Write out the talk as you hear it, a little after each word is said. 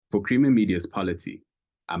For Creamer Media's Polity,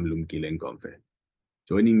 I'm Lumkile Ngomve.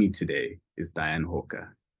 Joining me today is Dianne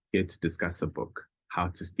Hawker, here to discuss her book, How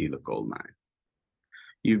to Steal a Gold Mine.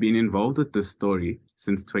 You've been involved with this story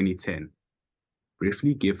since 2010.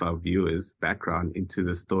 Briefly give our viewers background into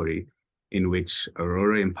the story in which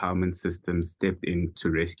Aurora Empowerment Systems stepped in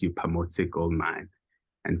to rescue Pamodzi Gold Mine,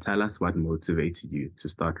 and tell us what motivated you to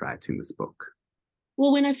start writing this book.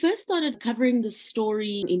 Well, when I first started covering the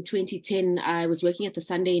story in 2010, I was working at the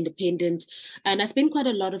Sunday Independent, and I spent quite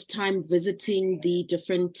a lot of time visiting the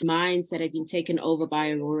different mines that have been taken over by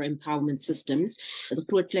Aurora Empowerment Systems, the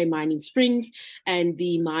Grootfontein mine in Springs and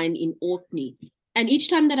the mine in Orkney. And each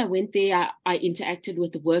time that I went there, I interacted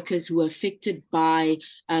with the workers who were affected by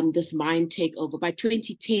this mine takeover. By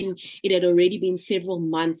 2010, it had already been several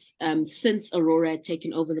months since Aurora had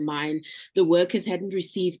taken over the mine. The workers hadn't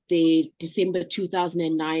received their December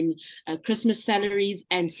 2009 Christmas salaries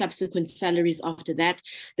and subsequent salaries after that.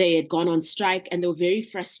 They had gone on strike and they were very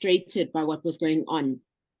frustrated by what was going on.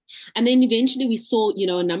 And then eventually we saw,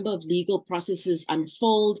 a number of legal processes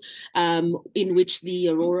unfold in which the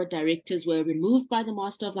Aurora directors were removed by the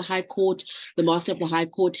Master of the High Court. The Master of the High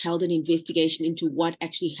Court held an investigation into what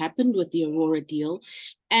actually happened with the Aurora deal.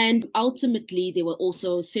 And ultimately, there were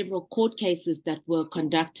also several court cases that were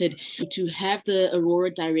conducted to have the Aurora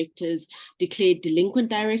directors declared delinquent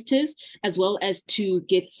directors, as well as to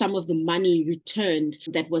get some of the money returned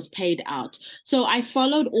that was paid out. So I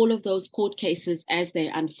followed all of those court cases as they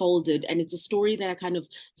unfolded, and it's a story that I kind of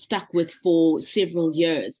stuck with for several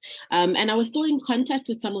years. And I was still in contact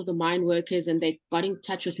with some of the mine workers, and they got in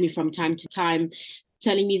touch with me from time to time,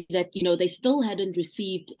 telling me that, they still hadn't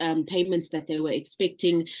received payments that they were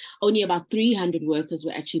expecting. Only about 300 workers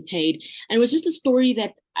were actually paid. And it was just a story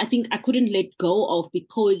that I think I couldn't let go of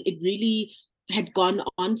because it really had gone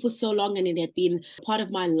on for so long and it had been part of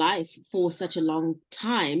my life for such a long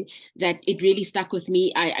time that it really stuck with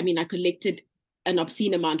me. I mean, I collected an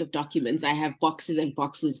obscene amount of documents. I have boxes and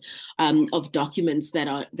boxes of documents that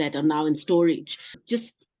are now in storage.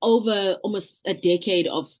 Just over almost a decade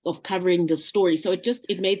of covering the story. So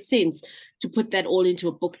it made sense to put that all into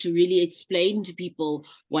a book to really explain to people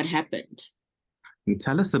what happened. And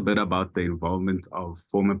tell us a bit about the involvement of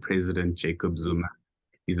former President Jacob Zuma,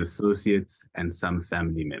 his associates, and some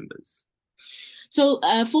family members. So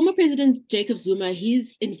former President Jacob Zuma,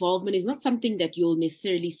 his involvement is not something that you'll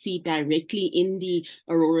necessarily see directly in the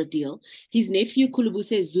Aurora deal. His nephew,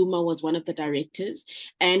 Khulubuse Zuma, was one of the directors,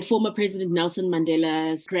 and former President Nelson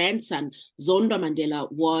Mandela's grandson, Zondwa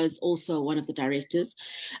Mandela, was also one of the directors.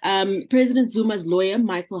 President Zuma's lawyer,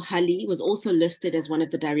 Michael Hulley, was also listed as one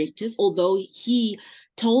of the directors, although he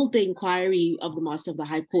told the inquiry of the Master of the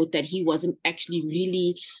High Court that he wasn't actually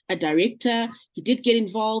really a director. He did get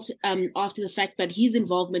involved after the fact, but his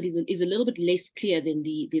involvement is a little bit less clear than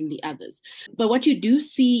the others. But what you do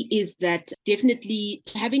see is that definitely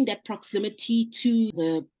having that proximity to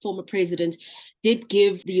the former president did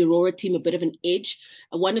give the Aurora team a bit of an edge.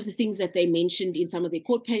 One of the things that they mentioned in some of their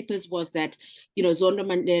court papers was that, Zondwa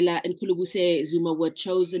Mandela and Khulubuse Zuma were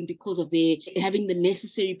chosen because of their having the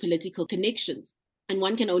necessary political connections. And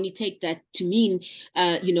one can only take that to mean,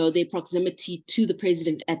 their proximity to the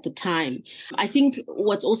president at the time. I think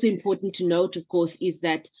what's also important to note, of course, is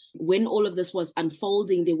that when all of this was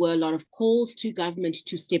unfolding, there were a lot of calls to government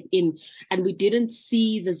to step in, and we didn't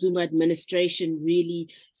see the Zuma administration really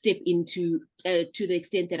step into to the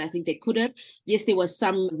extent that I think they could have. Yes, there was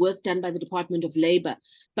some work done by the Department of Labor,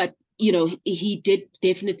 but, he did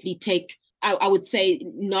definitely take, I would say,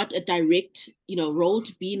 not a direct, role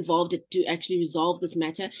to be involved to actually resolve this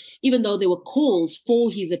matter, even though there were calls for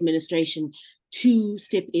his administration to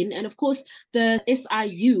step in. And of course, the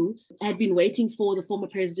SIU had been waiting for the former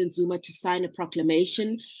President Zuma to sign a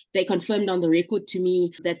proclamation. They confirmed on the record to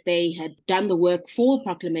me that they had done the work for a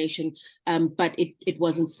proclamation, but it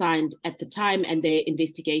wasn't signed at the time, and their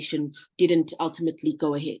investigation didn't ultimately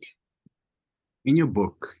go ahead. In your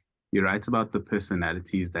book, you write about the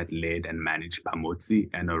personalities that led and managed Pamodzi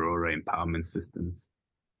and Aurora Empowerment Systems.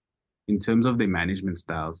 In terms of their management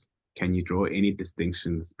styles, can you draw any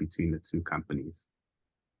distinctions between the two companies?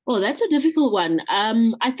 Well, that's a difficult one.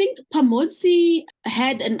 I think Pamodzi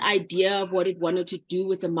had an idea of what it wanted to do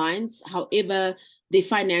with the mines. However, the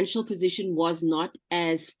financial position was not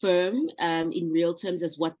as firm in real terms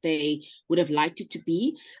as what they would have liked it to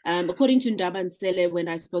be. According to Ndaba Nsele, when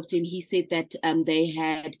I spoke to him, he said that they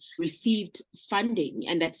had received funding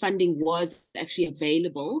and that funding was actually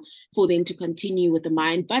available for them to continue with the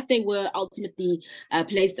mine, but they were ultimately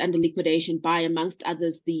placed under liquidation by, amongst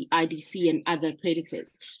others, the IDC and other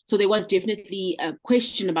creditors. So there was definitely a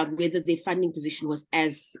question about whether their funding position was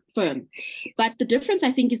as firm. But the difference,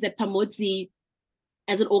 I think, is that Pamodzi,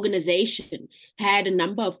 as an organization, had a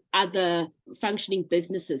number of other functioning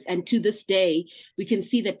businesses. And to this day, we can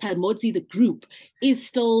see that Pamodzi, the group, is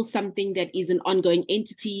still something that is an ongoing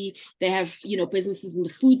entity. They have, businesses in the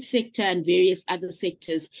food sector and various other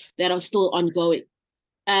sectors that are still ongoing.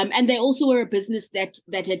 And they also were a business that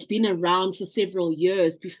had been around for several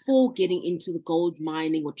years before getting into the gold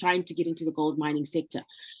mining or trying to get into the gold mining sector.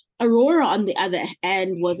 Aurora, on the other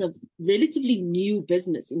hand, was a relatively new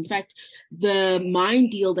business. In fact, the mine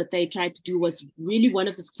deal that they tried to do was really one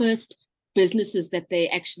of the first businesses that they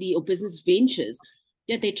actually, or business ventures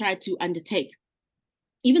that they tried to undertake.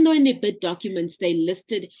 Even though in their bid documents, they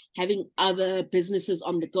listed having other businesses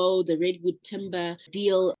on the go, the Redwood Timber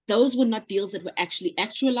deal, those were not deals that were actually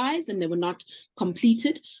actualized and they were not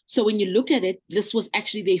completed. So when you look at it, this was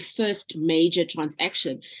actually their first major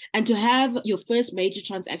transaction. And to have your first major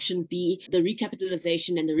transaction be the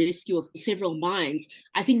recapitalization and the rescue of several mines,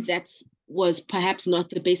 I think was perhaps not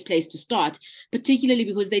the best place to start, particularly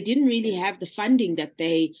because they didn't really have the funding that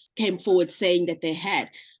they came forward saying that they had.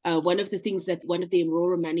 One of the things that one of the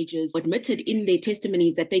Aurora managers admitted in their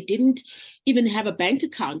testimonies that they didn't even have a bank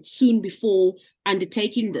account soon before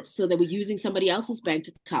undertaking this. So they were using somebody else's bank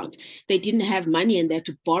account. They didn't have money and they had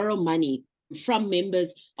to borrow money from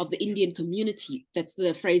members of the Indian community, that's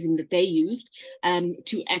the phrasing that they used,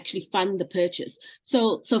 to actually fund the purchase.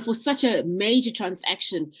 So for such a major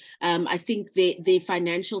transaction, I think their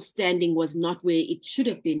financial standing was not where it should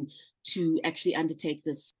have been to actually undertake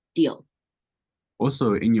this deal.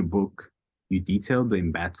 Also, in your book, you detailed the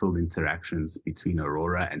embattled interactions between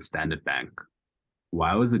Aurora and Standard Bank.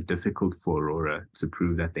 Why was it difficult for Aurora to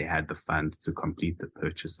prove that they had the funds to complete the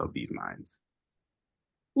purchase of these mines?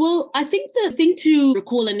 Well, I think the thing to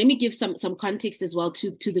recall, and let me give some context as well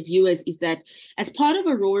to the viewers, is that as part of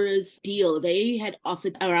Aurora's deal, they had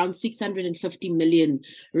offered around 650 million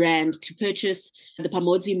rand to purchase the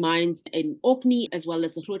Pamodzi mines in Orkney, as well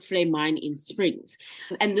as the Grootfontein mine in Springs.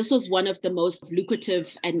 And this was one of the most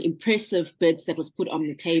lucrative and impressive bids that was put on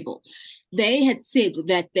the table. They had said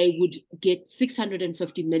that they would get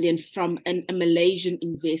 650 million from a Malaysian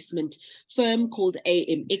investment firm called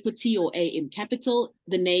AM Equity or AM Capital,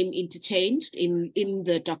 the name interchanged in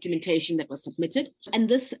the documentation that was submitted. And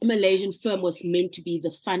this Malaysian firm was meant to be the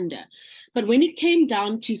funder. But when it came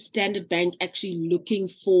down to Standard Bank actually looking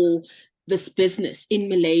for this business in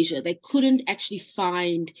Malaysia, they couldn't actually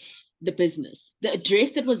find the business. The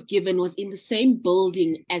address that was given was in the same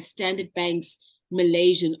building as Standard Bank's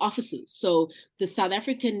Malaysian offices. So the South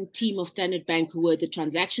African team of Standard Bank, who were the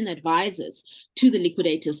transaction advisors to the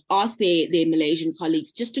liquidators, asked their Malaysian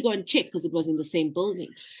colleagues just to go and check because it was in the same building.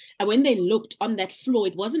 And when they looked on that floor,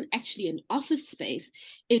 it wasn't actually an office space.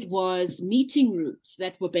 It was meeting rooms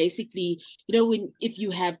that were basically, if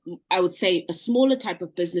you have, I would say, a smaller type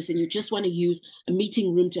of business and you just want to use a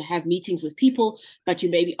meeting room to have meetings with people, but you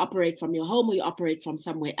maybe operate from your home or you operate from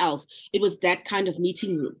somewhere else. It was that kind of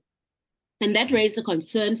meeting room. And that raised a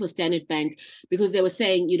concern for Standard Bank because they were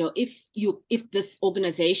saying, if this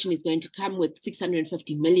organization is going to come with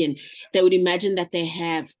 650 million, they would imagine that they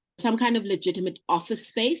have some kind of legitimate office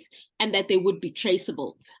space and that they would be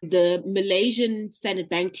traceable. The Malaysian Standard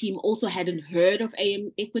Bank team also hadn't heard of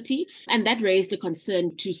AM Equity, and that raised a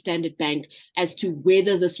concern to Standard Bank as to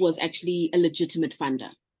whether this was actually a legitimate funder.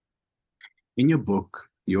 In your book,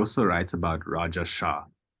 you also write about Raja Shah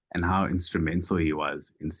and how instrumental he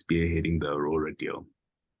was in spearheading the Aurora deal.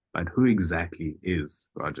 But who exactly is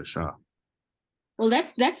Raja Shah? Well,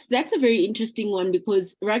 that's a very interesting one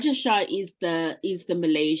because Raja Shah is the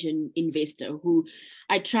Malaysian investor who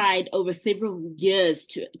I tried over several years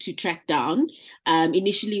to track down,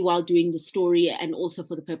 initially while doing the story and also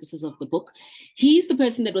for the purposes of the book. He's the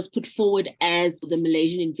person that was put forward as the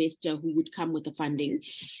Malaysian investor who would come with the funding.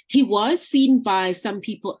 He was seen by some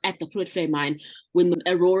people at the Grootfontein mine when the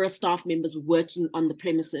Aurora staff members were working on the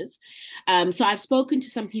premises. So I've spoken to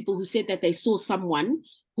some people who said that they saw someone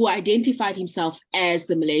who identified himself as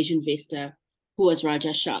the Malaysian investor who was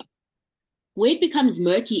Raja Shah. Where it becomes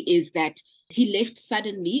murky is that he left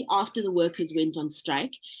suddenly after the workers went on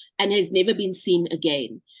strike and has never been seen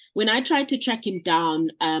again. When I tried to track him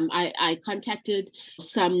down, I contacted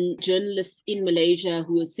some journalists in Malaysia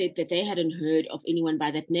who said that they hadn't heard of anyone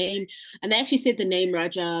by that name. And they actually said the name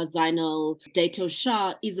Raja Zainal Dato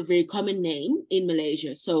Shah is a very common name in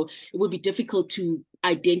Malaysia. So it would be difficult to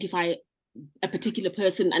identify a particular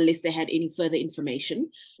person unless they had any further information.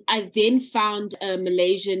 I then found a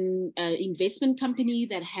Malaysian investment company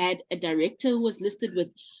that had a director who was listed with,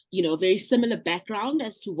 a very similar background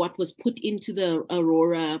as to what was put into the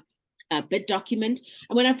Aurora bid document.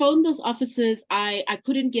 And when I phoned those officers, I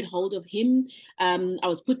couldn't get hold of him. I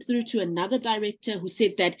was put through to another director who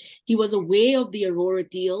said that he was aware of the Aurora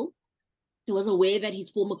deal. He was aware that his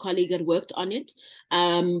former colleague had worked on it,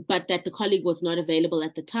 but that the colleague was not available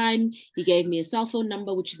at the time. He gave me a cell phone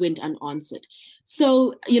number, which went unanswered.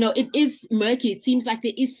 So, it is murky. It seems like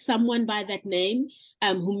there is someone by that name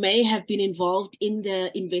who may have been involved in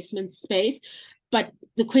the investment space. But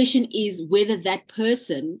the question is whether that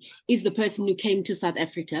person is the person who came to South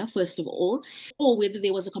Africa, first of all, or whether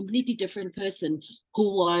there was a completely different person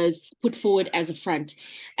who was put forward as a front.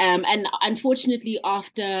 And unfortunately,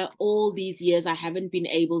 after all these years, I haven't been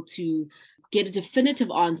able to get a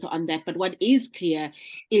definitive answer on that. But what is clear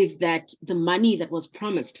is that the money that was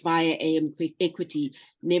promised via AM Equity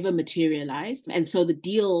never materialized. And so the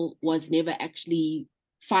deal was never actually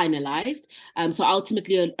finalized. So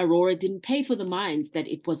ultimately, Aurora didn't pay for the mines that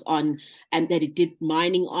it was on and that it did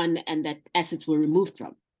mining on and that assets were removed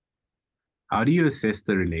from. How do you assess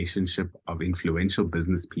the relationship of influential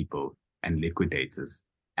business people and liquidators?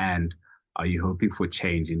 And are you hoping for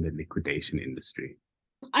change in the liquidation industry?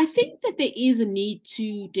 I think that there is a need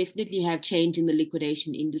to definitely have change in the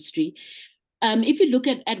liquidation industry. If you look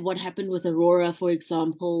at what happened with Aurora, for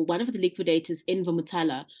example, one of the liquidators, Enver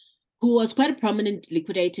Mutala, who was quite a prominent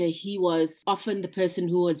liquidator. He was often the person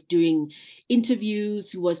who was doing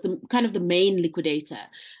interviews, who was the main liquidator.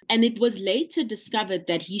 And it was later discovered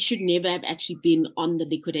that he should never have actually been on the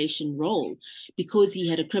liquidation roll because he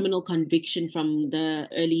had a criminal conviction from the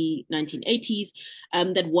early 1980s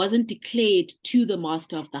that wasn't declared to the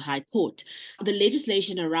Master of the High Court. The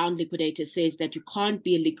legislation around liquidators says that you can't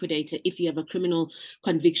be a liquidator if you have a criminal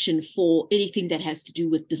conviction for anything that has to do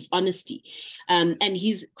with dishonesty. And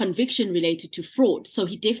his conviction related to fraud. So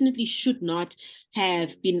he definitely should not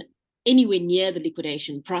have been anywhere near the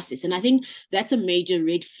liquidation process. And I think that's a major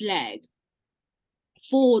red flag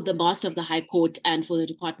for the Master of the High Court and for the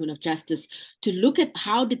Department of Justice to look at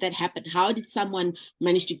how did that happen? How did someone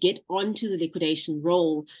manage to get onto the liquidation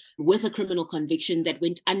roll with a criminal conviction that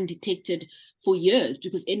went undetected for years?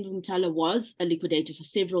 Because Enver Mutala was a liquidator for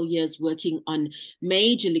several years working on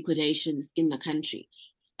major liquidations in the country.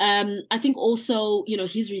 I think also,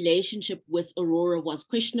 his relationship with Aurora was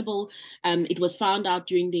questionable. It was found out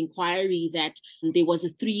during the inquiry that there was a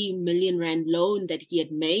 3 million rand loan that he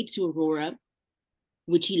had made to Aurora,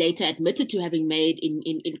 which he later admitted to having made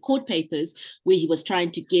in court papers, where he was trying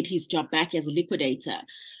to get his job back as a liquidator.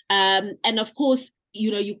 And of course,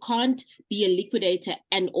 you can't be a liquidator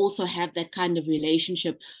and also have that kind of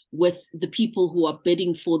relationship with the people who are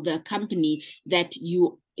bidding for the company that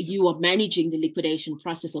you are managing the liquidation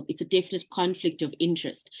process of. It's a definite conflict of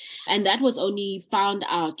interest. And that was only found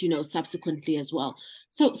out, subsequently as well.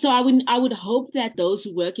 So I would hope that those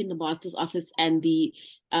who work in the Master's Office and the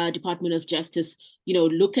Department of Justice,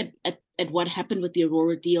 look at what happened with the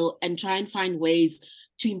Aurora deal and try and find ways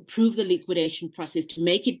to improve the liquidation process, to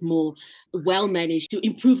make it more well managed, to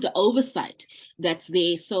improve the oversight that's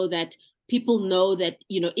there so that people know that,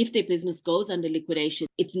 if their business goes under liquidation,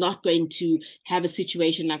 it's not going to have a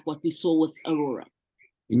situation like what we saw with Aurora.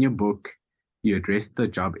 In your book, you addressed the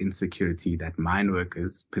job insecurity that mine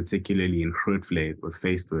workers, particularly in Grootvlei, were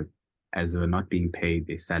faced with as they were not being paid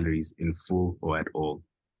their salaries in full or at all.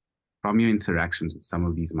 From your interactions with some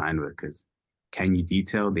of these mine workers, can you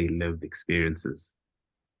detail their lived experiences?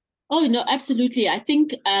 Oh, no, absolutely. I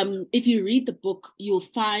think if you read the book, you'll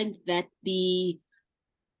find that the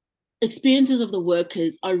experiences of the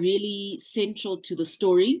workers are really central to the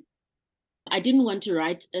story. I didn't want to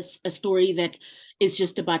write a story that is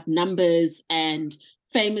just about numbers and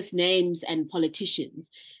famous names and politicians.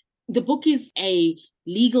 The book is a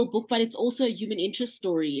legal book, but it's also a human interest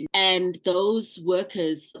story. And those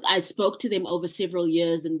workers, I spoke to them over several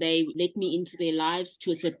years and they let me into their lives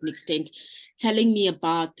to a certain extent, telling me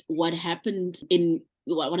about what happened in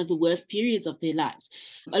one of the worst periods of their lives.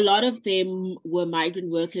 A lot of them were migrant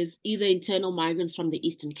workers, either internal migrants from the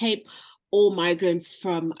Eastern Cape or migrants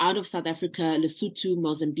from out of South Africa, Lesotho,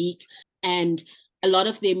 Mozambique. And a lot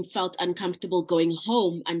of them felt uncomfortable going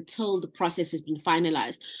home until the process has been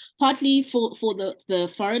finalized. Partly for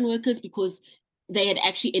the foreign workers, because they had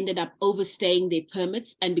actually ended up overstaying their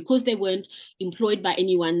permits. And because they weren't employed by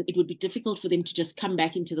anyone, it would be difficult for them to just come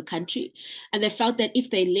back into the country. And they felt that if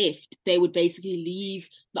they left, they would basically leave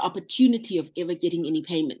the opportunity of ever getting any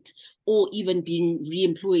payment or even being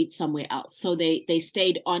re-employed somewhere else. So they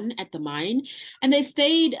stayed on at the mine, and they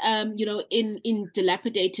stayed, in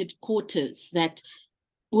dilapidated quarters that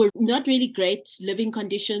were not really great living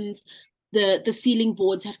conditions. The ceiling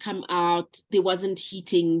boards had come out. There wasn't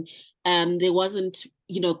heating. There wasn't,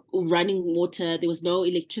 running water. There was no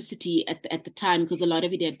electricity at the time because a lot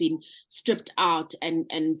of it had been stripped out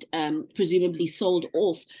and presumably sold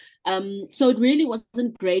off. So it really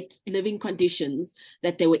wasn't great living conditions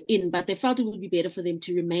that they were in, but they felt it would be better for them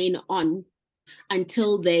to remain on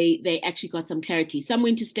until they actually got some clarity. Some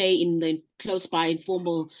went to stay in the close by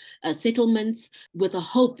informal settlements with a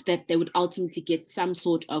hope that they would ultimately get some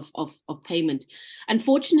sort of payment.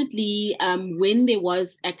 Unfortunately, when there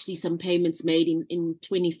was actually some payments made in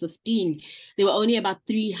 2015, there were only about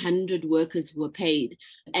 300 workers who were paid,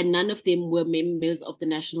 and none of them were members of the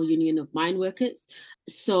National Union of Mine Workers.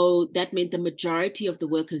 So that meant the majority of the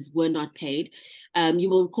workers were not paid. You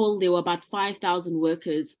will recall there were about 5,000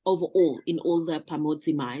 workers overall in all the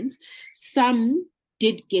Pamodzi mines. Some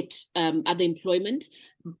did get other employment,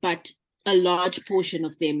 but a large portion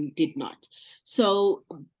of them did not. So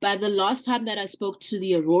by the last time that I spoke to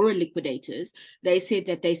the Aurora liquidators, they said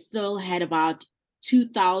that they still had about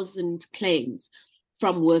 2,000 claims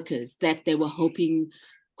from workers that they were hoping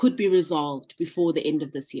could be resolved before the end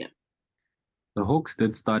of this year. The Hawks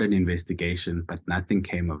did start an investigation, but nothing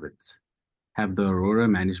came of it. Have the Aurora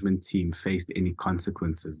management team faced any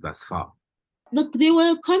consequences thus far? Look, there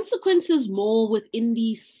were consequences more within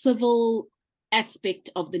the civil aspect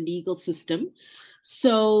of the legal system.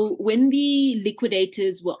 So when the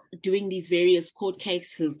liquidators were doing these various court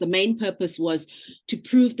cases, the main purpose was to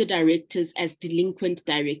prove the directors as delinquent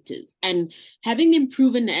directors. And having them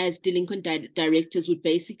proven as delinquent directors would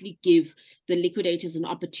basically give the liquidators an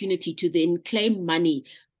opportunity to then claim money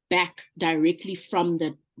back directly from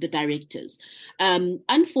the directors.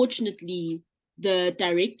 Unfortunately, the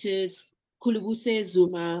directors, Khulubuse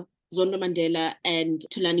Zuma, Zondwa Mandela, and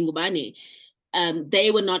Thulani Ngubane, they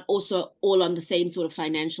were not also all on the same sort of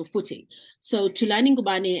financial footing. So Thulani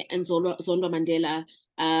Ngubane and Zondwa Mandela,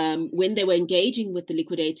 when they were engaging with the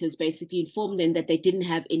liquidators, basically informed them that they didn't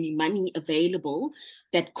have any money available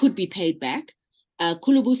that could be paid back.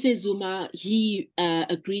 Khulubuse Zuma, he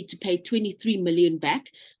agreed to pay 23 million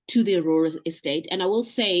back to the Aurora estate. And I will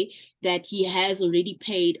say that he has already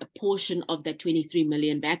paid a portion of that 23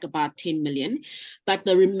 million back, about 10 million, but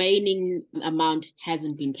the remaining amount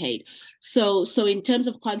hasn't been paid. So in terms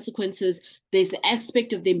of consequences, there's the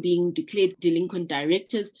aspect of them being declared delinquent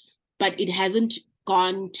directors, but it hasn't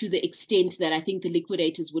gone to the extent that I think the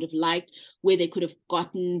liquidators would have liked, where they could have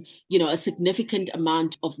gotten, a significant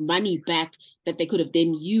amount of money back that they could have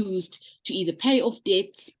then used to either pay off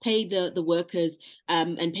debts, pay the workers,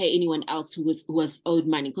 and pay anyone else who was owed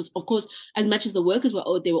money. Because of course, as much as the workers were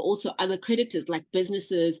owed, there were also other creditors like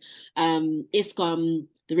businesses, Eskom,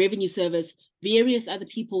 the Revenue Service, various other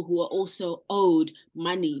people who were also owed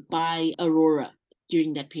money by Aurora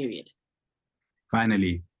during that period.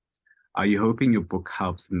 Finally, are you hoping your book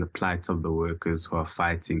helps in the plight of the workers who are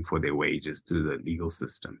fighting for their wages through the legal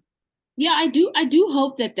system? Yeah, I do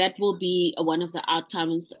hope that will be one of the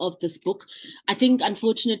outcomes of this book. I think,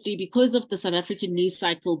 unfortunately, because of the South African news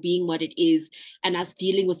cycle being what it is, and us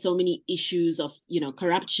dealing with so many issues of,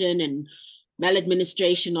 corruption and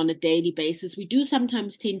maladministration on a daily basis, we do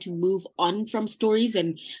sometimes tend to move on from stories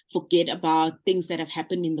and forget about things that have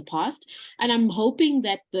happened in the past. And I'm hoping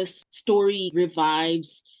that this story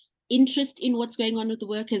revives interest in what's going on with the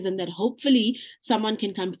workers, and that hopefully someone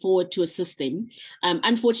can come forward to assist them.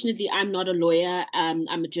 Unfortunately, I'm not a lawyer. I'm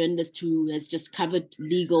a journalist who has just covered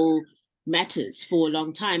legal matters for a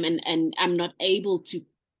long time, and I'm not able to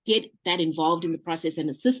get that involved in the process and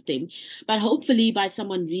assist them. But hopefully by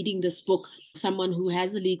someone reading this book, someone who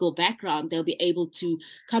has a legal background, they'll be able to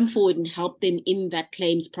come forward and help them in that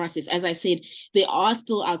claims process. As I said, there are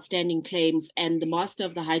still outstanding claims, and the Master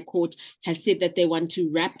of the High Court has said that they want to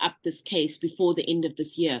wrap up this case before the end of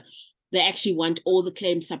this year. They actually want all the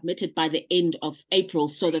claims submitted by the end of April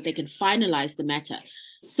so that they can finalize the matter.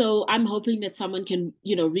 So I'm hoping that someone can,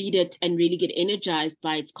 read it and really get energized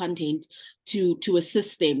by its content to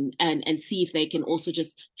assist them and see if they can also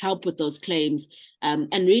just help with those claims,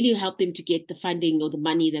 and really help them to get the funding or the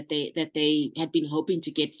money that they had been hoping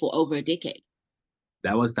to get for over a decade.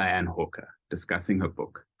 That was Dianne Hawker discussing her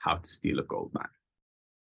book, How to Steal a Gold Mine.